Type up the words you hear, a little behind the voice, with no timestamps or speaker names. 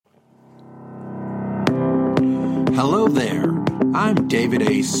Hello there. I'm David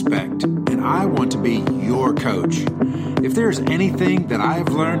Specht, and I want to be your coach. If there's anything that I have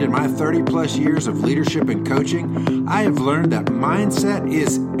learned in my 30 plus years of leadership and coaching, I have learned that mindset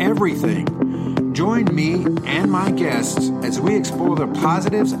is everything. Join me and my guests as we explore the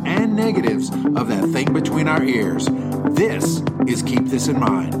positives and negatives of that thing between our ears. This is Keep This in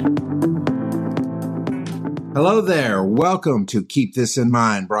Mind. Hello there. Welcome to Keep This in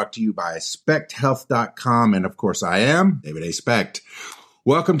Mind, brought to you by SpechtHealth.com. And of course, I am David Specht.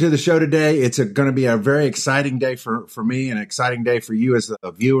 Welcome to the show today. It's going to be a very exciting day for me, an exciting day for you as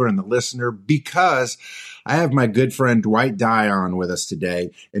the viewer and the listener, because I have my good friend Dwight Dye on with us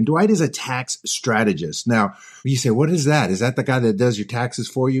today. And Dwight is a tax strategist. Now, you say, what is that? Is that the guy that does your taxes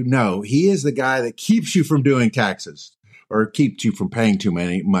for you? No, he is the guy that keeps you from doing taxes, or keeps you from paying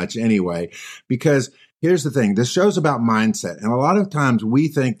much anyway, because here's the thing. This show's about mindset. And a lot of times we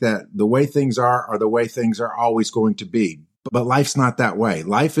think that the way things are the way things are always going to be. But life's not that way.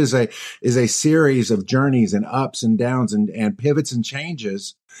 Life is a series of journeys and ups and downs and pivots and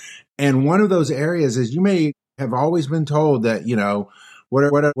changes. And one of those areas is, you may have always been told that, you know, what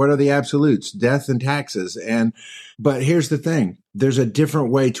are the absolutes? Death and taxes. But here's the thing. There's a different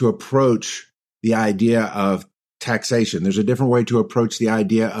way to approach the idea of taxation. There's a different way to approach the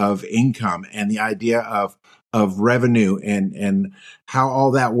idea of income and the idea of revenue and how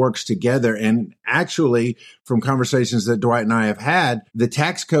all that works together. And actually, from conversations that Dwight and I have had, the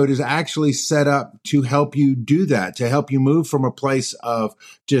tax code is actually set up to help you do that, to help you move from a place of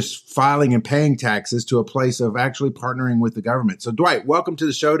just filing and paying taxes to a place of actually partnering with the government. So Dwight, welcome to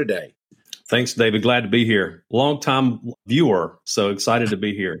the show today. Thanks, David. Glad to be here. Long-time viewer, so excited to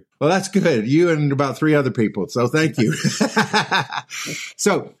be here. Well, that's good. You and about 3 other people. So thank you.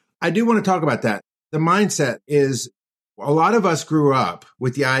 So I do want to talk about that. The mindset is, a lot of us grew up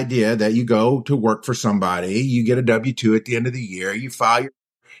with the idea that you go to work for somebody, you get a W-2 at the end of the year, you file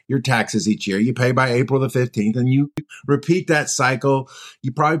your taxes each year, you pay by April the 15th, and you repeat that cycle.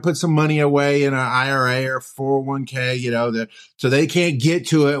 You probably put some money away in an IRA or 401k, so they can't get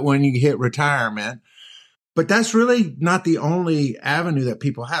to it when you hit retirement. But that's really not the only avenue that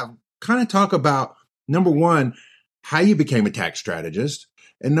people have. Kind of talk about, number one, how you became a tax strategist.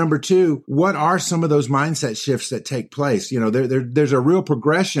 And number two, what are some of those mindset shifts that take place? There's a real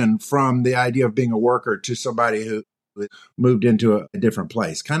progression from the idea of being a worker to somebody who moved into a different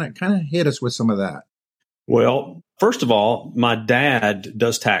place. Kind of hit us with some of that. Well, first of all, my dad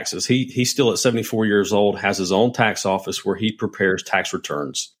does taxes. He's still at 74 years old, has his own tax office where he prepares tax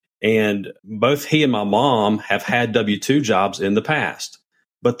returns. And both he and my mom have had W-2 jobs in the past,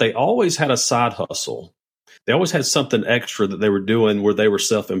 but they always had a side hustle. They always had something extra that they were doing where they were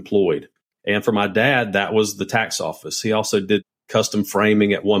self-employed. And for my dad, that was the tax office. He also did custom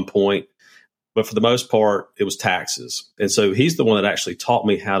framing at one point, but for the most part, it was taxes. And so he's the one that actually taught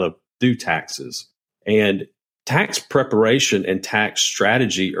me how to do taxes. And tax preparation and tax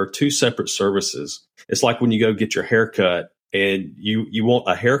strategy are 2 separate services. It's like when you go get your haircut and you want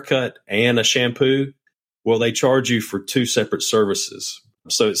a haircut and a shampoo. Well, they charge you for 2 separate services.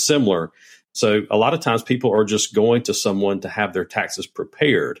 So it's similar. So a lot of times people are just going to someone to have their taxes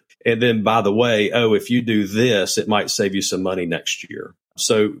prepared. And then, by the way, if you do this, it might save you some money next year.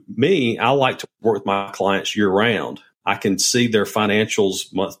 So I like to work with my clients year round. I can see their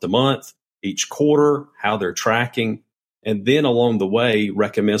financials month to month, each quarter, how they're tracking, and then along the way,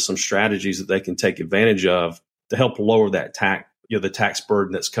 recommend some strategies that they can take advantage of to help lower that the tax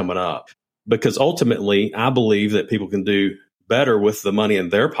burden that's coming up. Because ultimately, I believe that people can do better with the money in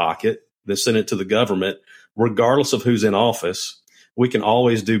their pocket than send it to the government, regardless of who's in office. We can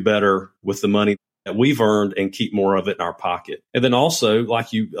always do better with the money that we've earned and keep more of it in our pocket. And then also,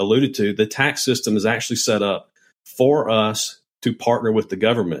 like you alluded to, the tax system is actually set up for us to partner with the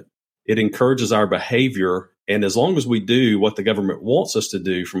government. It encourages our behavior. And as long as we do what the government wants us to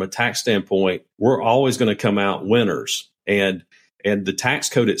do from a tax standpoint, we're always going to come out winners. And the tax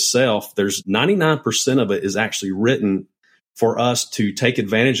code itself, there's 99% of it is actually written for us to take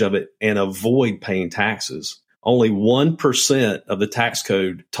advantage of it and avoid paying taxes. Only 1% of the tax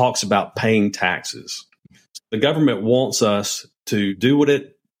code talks about paying taxes. The government wants us to do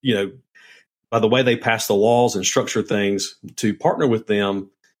by the way they pass the laws and structure things, to partner with them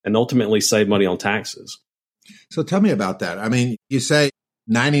and ultimately save money on taxes. So tell me about that. I mean, you say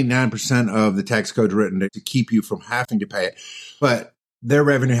 99% of the tax code written to keep you from having to pay it, but their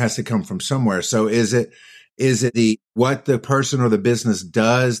revenue has to come from somewhere. So is it what the person or the business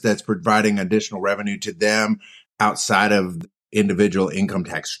does that's providing additional revenue to them outside of individual income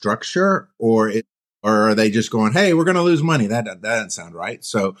tax structure, or are they just going, hey, we're going to lose money? That doesn't sound right.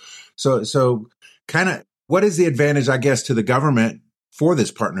 So kind of what is the advantage, I guess, to the government for this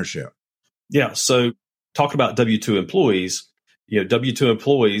partnership? Yeah. So talk about W-2 employees. W-2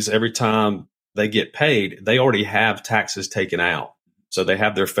 employees, every time they get paid, they already have taxes taken out. So they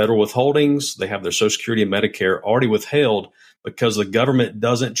have their federal withholdings, they have their Social Security and Medicare already withheld because the government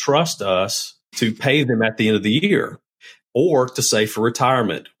doesn't trust us to pay them at the end of the year, or to save for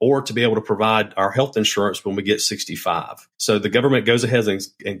retirement, or to be able to provide our health insurance when we get 65. So the government goes ahead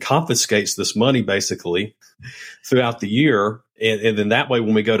and confiscates this money basically throughout the year. And then that way,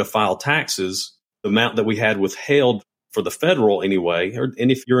 when we go to file taxes, the amount that we had withheld for the federal anyway,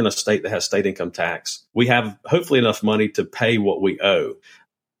 and if you're in a state that has state income tax, we have hopefully enough money to pay what we owe.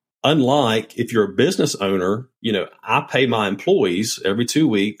 Unlike if you're a business owner, I pay my employees every 2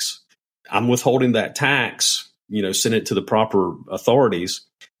 weeks. I'm withholding that tax, send it to the proper authorities.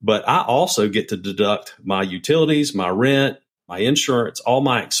 But I also get to deduct my utilities, my rent, my insurance, all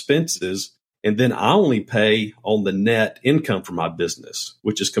my expenses. And then I only pay on the net income for my business,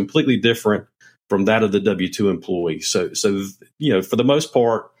 which is completely different from that of the W-2 employee. So for the most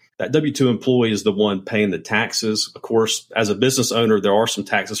part, that W-2 employee is the one paying the taxes. Of course, as a business owner, there are some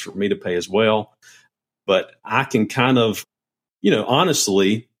taxes for me to pay as well. But I can kind of,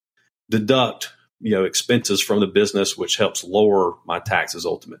 honestly deduct, expenses from the business, which helps lower my taxes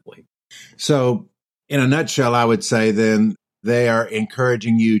ultimately. So in a nutshell, I would say then they are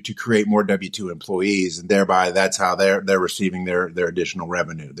encouraging you to create more W-2 employees, and thereby that's how they're receiving their additional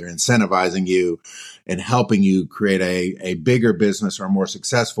revenue. They're incentivizing you and helping you create a bigger business or a more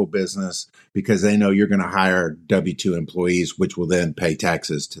successful business because they know you're going to hire W-2 employees, which will then pay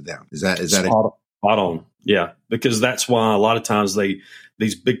taxes to them. Is that spot on? Yeah, because that's why a lot of times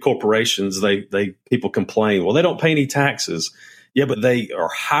these big corporations, people complain, well, they don't pay any taxes. Yeah, but they are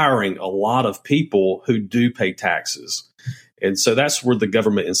hiring a lot of people who do pay taxes. And so that's where the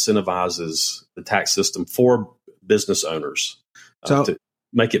government incentivizes the tax system for business owners to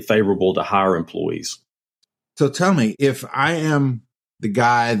make it favorable to hire employees. So tell me, if I am the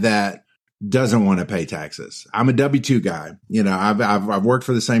guy that doesn't want to pay taxes, I'm a W-2 guy. I've worked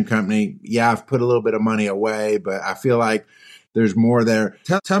for the same company. Yeah, I've put a little bit of money away, but I feel like there's more there.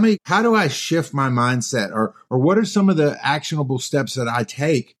 Tell me, how do I shift my mindset, or what are some of the actionable steps that I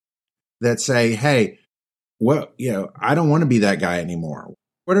take that say, hey, I don't want to be that guy anymore?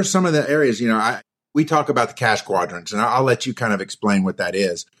 What are some of the areas, we talk about the cash quadrants, and I'll let you kind of explain what that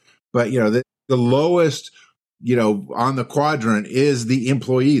is. But, the lowest, on the quadrant is the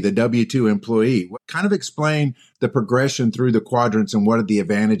employee, the W-2 employee. Kind of explain the progression through the quadrants and what the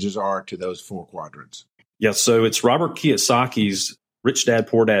advantages are to those 4 quadrants. Yeah, so it's Robert Kiyosaki's Rich Dad,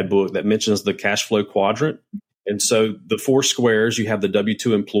 Poor Dad book that mentions the cash flow quadrant. And so the 4 squares, you have the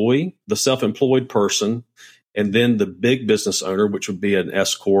W-2 employee, the self-employed person, and then the big business owner, which would be an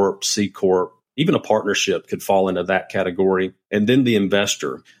S Corp, C Corp, even a partnership could fall into that category, and then the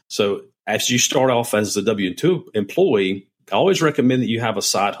investor. So as you start off as a W-2 employee, I always recommend that you have a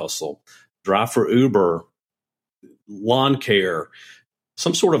side hustle, drive for Uber, lawn care,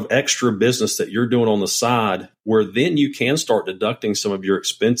 some sort of extra business that you're doing on the side, where then you can start deducting some of your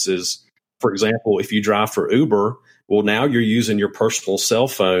expenses. For example, if you drive for Uber, well, now you're using your personal cell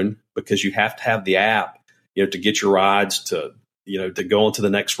phone because you have to have the app, to get your rides to go on to the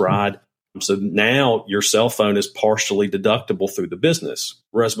next ride. So now your cell phone is partially deductible through the business,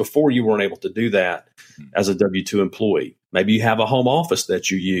 whereas before you weren't able to do that as a W-2 employee. Maybe you have a home office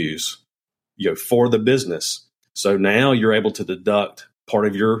that you use, for the business. So now you're able to deduct part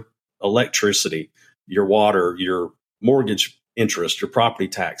of your electricity, your water, your mortgage interest, your property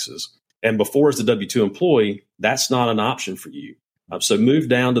taxes. And before, as a W-2 employee, that's not an option for you. So move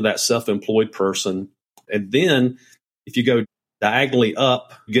down to that self-employed person. And then if you go diagonally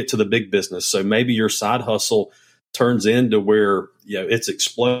up, you get to the big business. So maybe your side hustle turns into where it's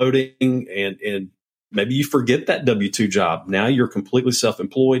exploding, and maybe you forget that W-2 job. Now you're completely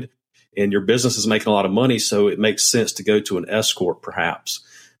self-employed and your business is making a lot of money. So it makes sense to go to an S Corp perhaps,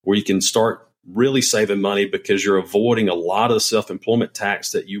 where you can start really saving money because you're avoiding a lot of the self-employment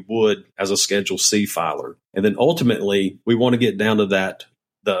tax that you would as a Schedule C filer. And then ultimately, we want to get down to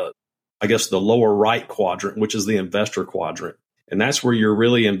the lower right quadrant, which is the investor quadrant. And that's where you're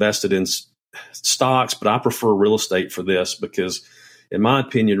really invested in stocks, but I prefer real estate for this because, in my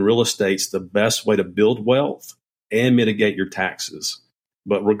opinion, real estate's the best way to build wealth and mitigate your taxes.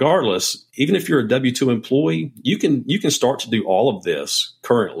 But regardless, even if you're a W-2 employee, you can start to do all of this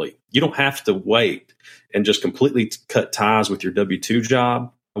currently. You don't have to wait and just completely cut ties with your W-2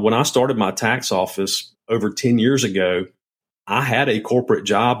 job. When I started my tax office over 10 years ago, I had a corporate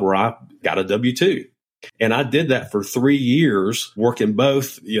job where I got a W-2. And I did that for 3 years, working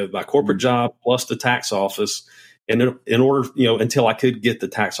both, my corporate job plus the tax office. And in order, until I could get the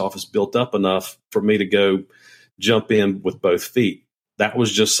tax office built up enough for me to go jump in with both feet. That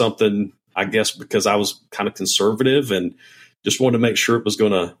was just something, I guess, because I was kind of conservative and just wanted to make sure it was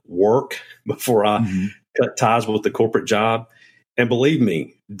going to work before I cut ties with the corporate job. And believe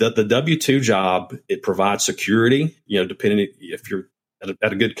me, the W-2 job, it provides security, depending if you're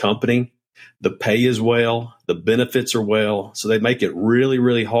at a good company. The pay is well, the benefits are well. So they make it really,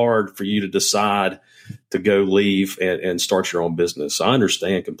 really hard for you to decide to go leave and start your own business. I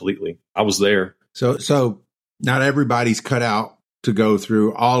understand completely. I was there. So not everybody's cut out to go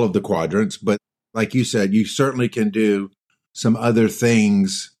through all of the quadrants, but like you said, you certainly can do some other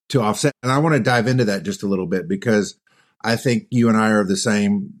things to offset. And I want to dive into that just a little bit, because I think you and I are of the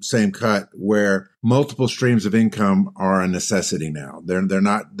same cut, where multiple streams of income are a necessity now. They're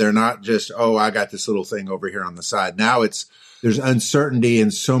not just, oh, I got this little thing over here on the side. Now there's uncertainty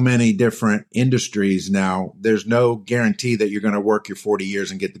in so many different industries now. There's no guarantee that you're going to work your 40 years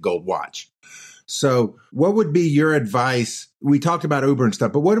and get the gold watch. So what would be your advice? We talked about Uber and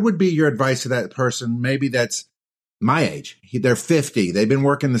stuff, but what would be your advice to that person? Maybe that's my age. They're 50. They've been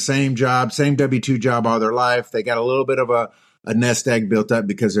working the same job, same W-2 job all their life. They got a little bit of a nest egg built up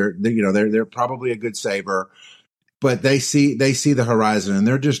because they're probably a good saver, but they see the horizon and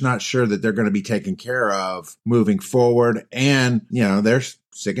they're just not sure that they're going to be taken care of moving forward. And, they're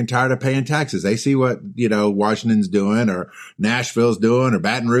sick and tired of paying taxes. They see what, Washington's doing or Nashville's doing or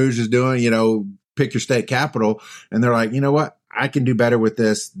Baton Rouge is doing, pick your state capital. And they're like, you know what? I can do better with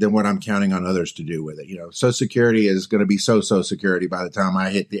this than what I'm counting on others to do with it. Social Security is going to be Social Security by the time I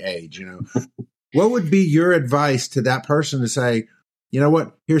hit the age, What would be your advice to that person to say, you know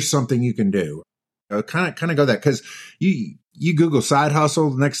what, here's something you can do? Kind of go that, because you Google side hustle.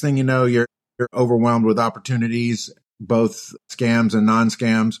 The next thing you know, you're overwhelmed with opportunities, both scams and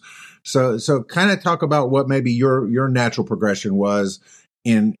non-scams. So kind of talk about what maybe your natural progression was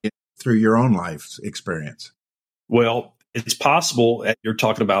through your own life's experience. Well, it's possible you're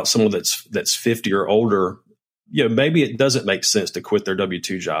talking about someone that's 50 or older. Maybe it doesn't make sense to quit their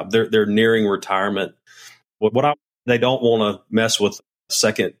W-2 job. They're nearing retirement. They don't want to mess with a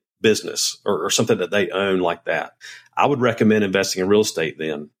second business or something that they own like that. I would recommend investing in real estate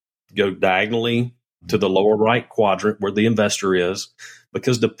then. Go diagonally to the lower right quadrant where the investor is,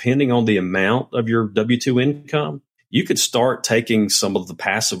 because depending on the amount of your W-2 income, you could start taking some of the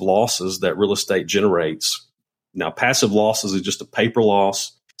passive losses that real estate generates. Now, passive losses is just a paper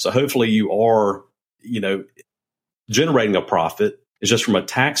loss. So hopefully you are, generating a profit. It's just from a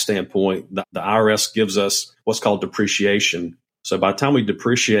tax standpoint, the IRS gives us what's called depreciation. So by the time we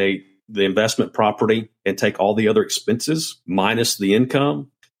depreciate the investment property and take all the other expenses minus the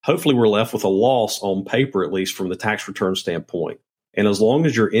income, hopefully we're left with a loss on paper, at least from the tax return standpoint. And as long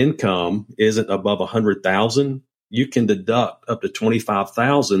as your income isn't above $100,000, you can deduct up to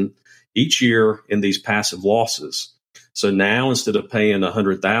 $25,000 each year in these passive losses. So now instead of paying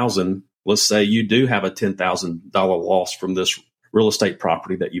 $100,000, let's say you do have a $10,000 loss from this real estate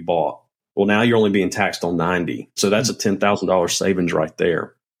property that you bought. Well, now you're only being taxed on $90,000. So that's a $10,000 savings right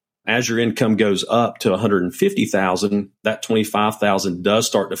there. As your income goes up to $150,000, that $25,000 does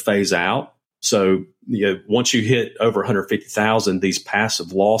start to phase out. So once you hit over $150,000, these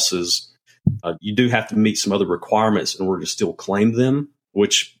passive losses, you do have to meet some other requirements in order to still claim them,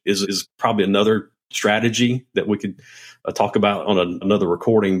 which is probably another strategy that we could talk about on another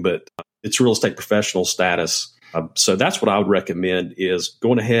recording, but it's real estate professional status. So that's what I would recommend, is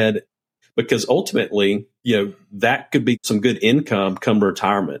going ahead, because ultimately, that could be some good income come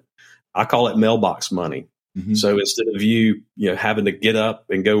retirement. I call it mailbox money. Mm-hmm. So instead of you having to get up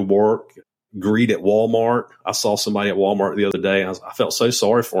and go work, greet at Walmart. I saw somebody at Walmart the other day. I felt so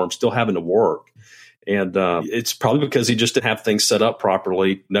sorry for him, still having to work. And it's probably because he just didn't have things set up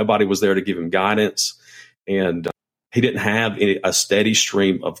properly. Nobody was there to give him guidance. And he didn't have a steady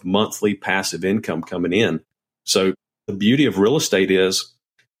stream of monthly passive income coming in. So the beauty of real estate is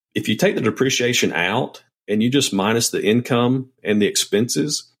if you take the depreciation out and you just minus the income and the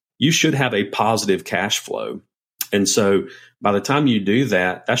expenses, you should have a positive cash flow. And so by the time you do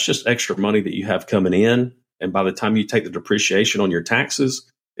that, that's just extra money that you have coming in. And by the time you take the depreciation on your taxes,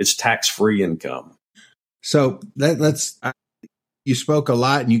 it's tax-free income. So you spoke a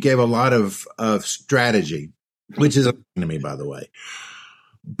lot and you gave a lot of strategy, which is amazing to me, by the way.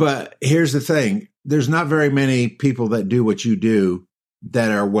 But here's the thing. There's not very many people that do what you do that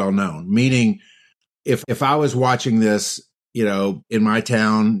are well known. Meaning, if I was watching this, in my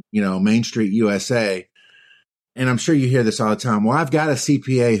town, Main Street, USA, and I'm sure you hear this all the time. Well, I've got a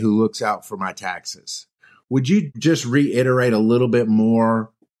CPA who looks out for my taxes. would you just reiterate a little bit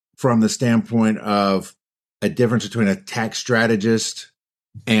more from the standpoint of a difference between a tax strategist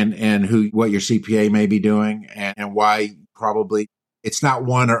and what your CPA may be doing, and why probably it's not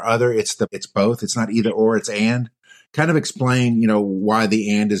one or other, it's both. It's not either or, it's and. Kind of explain, why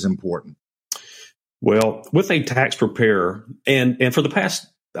the and is important. Well, with a tax preparer, and for the past,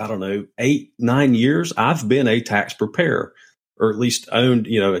 8-9 years, I've been a tax preparer, or at least owned,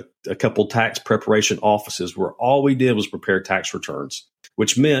 a couple tax preparation offices where all we did was prepare tax returns,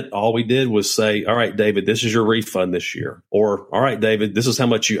 which meant all we did was say, all right, David, this is your refund this year. Or, all right, David, this is how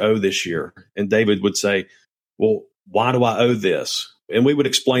much you owe this year. And David would say, well, why do I owe this? And we would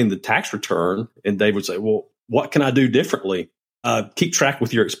explain the tax return, and David would say, well, what can I do differently? Keep track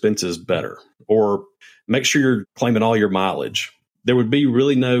with your expenses better, or make sure you're claiming all your mileage. There would be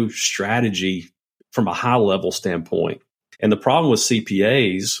really no strategy from a high level standpoint. And the problem with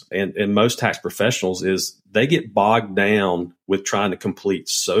CPAs and most tax professionals is they get bogged down with trying to complete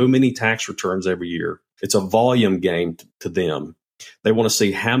so many tax returns every year. It's a volume game to them. They want to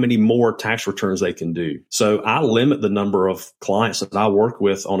see how many more tax returns they can do. So I limit the number of clients that I work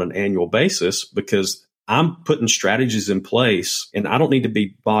with on an annual basis because I'm putting strategies in place, and I don't need to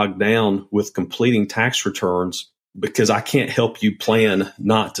be bogged down with completing tax returns because I can't help you plan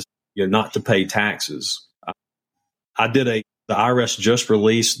not to pay taxes. The IRS just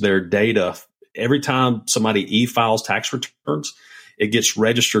released their data. Every time somebody e-files tax returns, it gets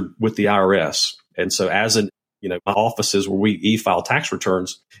registered with the IRS. And so my offices where we e-file tax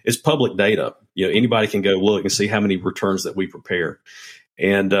returns, it's public data. Anybody can go look and see how many returns that we prepare.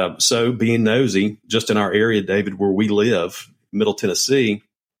 And so being nosy, just in our area, David, where we live, Middle Tennessee,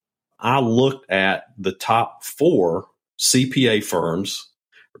 I looked at the top 4 CPA firms,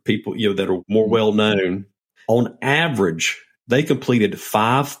 or people that are more well known. On average, they completed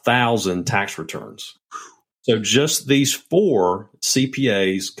 5,000 tax returns. So just these 4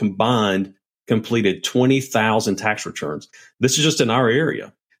 CPAs combined completed 20,000 tax returns. This is just in our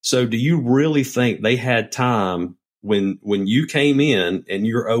area. So do you really think they had time when you came in and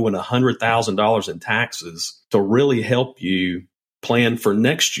you're owing $100,000 in taxes to really help you plan for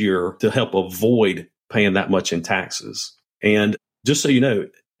next year to help avoid paying that much in taxes? And just so you know,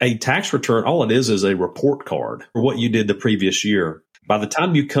 a tax return, all it is a report card for what you did the previous year. By the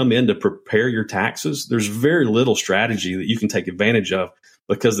time you come in to prepare your taxes, there's very little strategy that you can take advantage of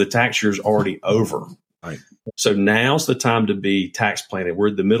because the tax year is already over. Right. So now's the time to be tax planning. We're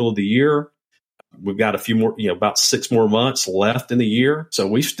in the middle of the year. We've got a few more, about 6 more months left in the year. So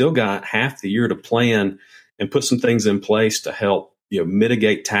we've still got half the year to plan and put some things in place to help,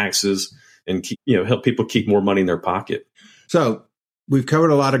 mitigate taxes and help people keep more money in their pocket. So we've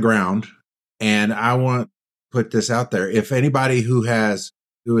covered a lot of ground, and I want to put this out there. If anybody who is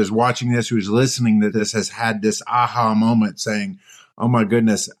watching this, who's listening to this, has had this aha moment saying, oh my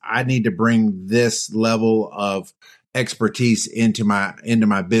goodness, I need to bring this level of expertise into my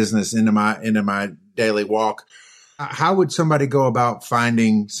business, into my daily walk, how would somebody go about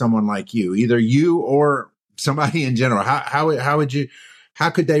finding someone like you, either you or somebody in general? How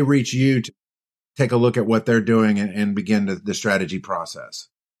could they reach you to take a look at what they're doing and begin the strategy process?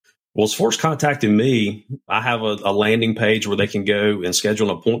 Well, as far as contacting me, I have a landing page where they can go and schedule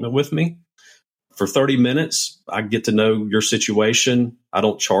an appointment with me. For 30 minutes, I get to know your situation. I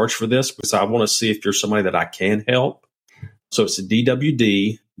don't charge for this because I want to see if you're somebody that I can help. So it's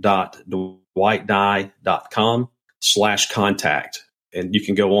dwd.dwightdye.com/contact. And you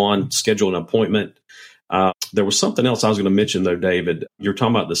can go on, schedule an appointment. There was something else I was going to mention, though, David. You're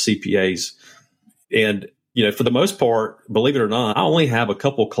talking about the CPAs. And, for the most part, believe it or not, I only have a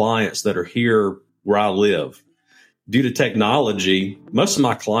couple clients that are here where I live. Due to technology, most of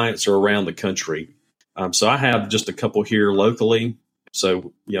my clients are around the country. So I have just a couple here locally.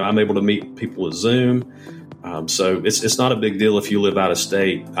 So, I'm able to meet people with Zoom. So it's not a big deal if you live out of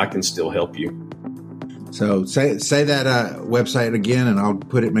state. I can still help you. So say that website again, and I'll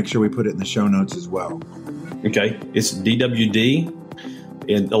make sure we put it in the show notes as well. Okay. It's DWD.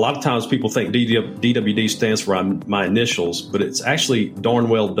 And a lot of times people think DWD stands for my initials, but it's actually darn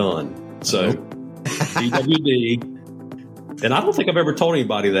well done. So DWD. And I don't think I've ever told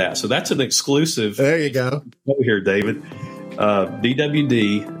anybody that. So that's an exclusive. There you go. Over here, David.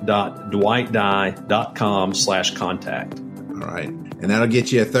 dwd.dwightdye.com/contact. All right. And that'll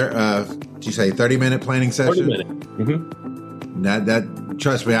get you did you say 30-minute planning session? 30 minutes. Mm-hmm. That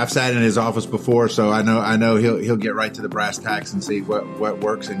trust me, I've sat in his office before, so I know he'll get right to the brass tacks and see what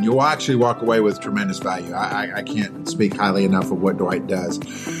works, and you'll actually walk away with tremendous value. I can't speak highly enough of what Dwight does.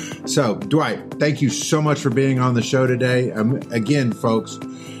 So, Dwight, thank you so much for being on the show today. Again, folks,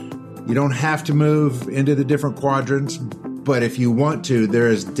 You don't have to move into the different quadrants, but if you want to, there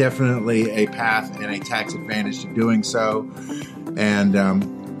is definitely a path and a tax advantage to doing so.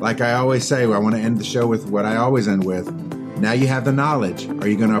 And like I always say, I want to end the show with what I always end with. Now you have the knowledge. Are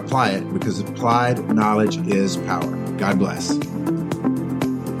you going to apply it? Because applied knowledge is power. God bless.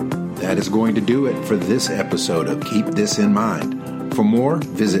 That is going to do it for this episode of Keep This in Mind. For more,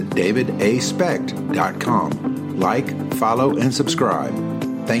 visit davidaspecht.com. Like, follow, and subscribe.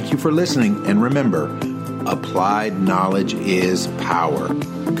 Thank you for listening. And remember, applied knowledge is power.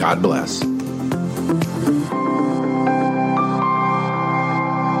 God bless.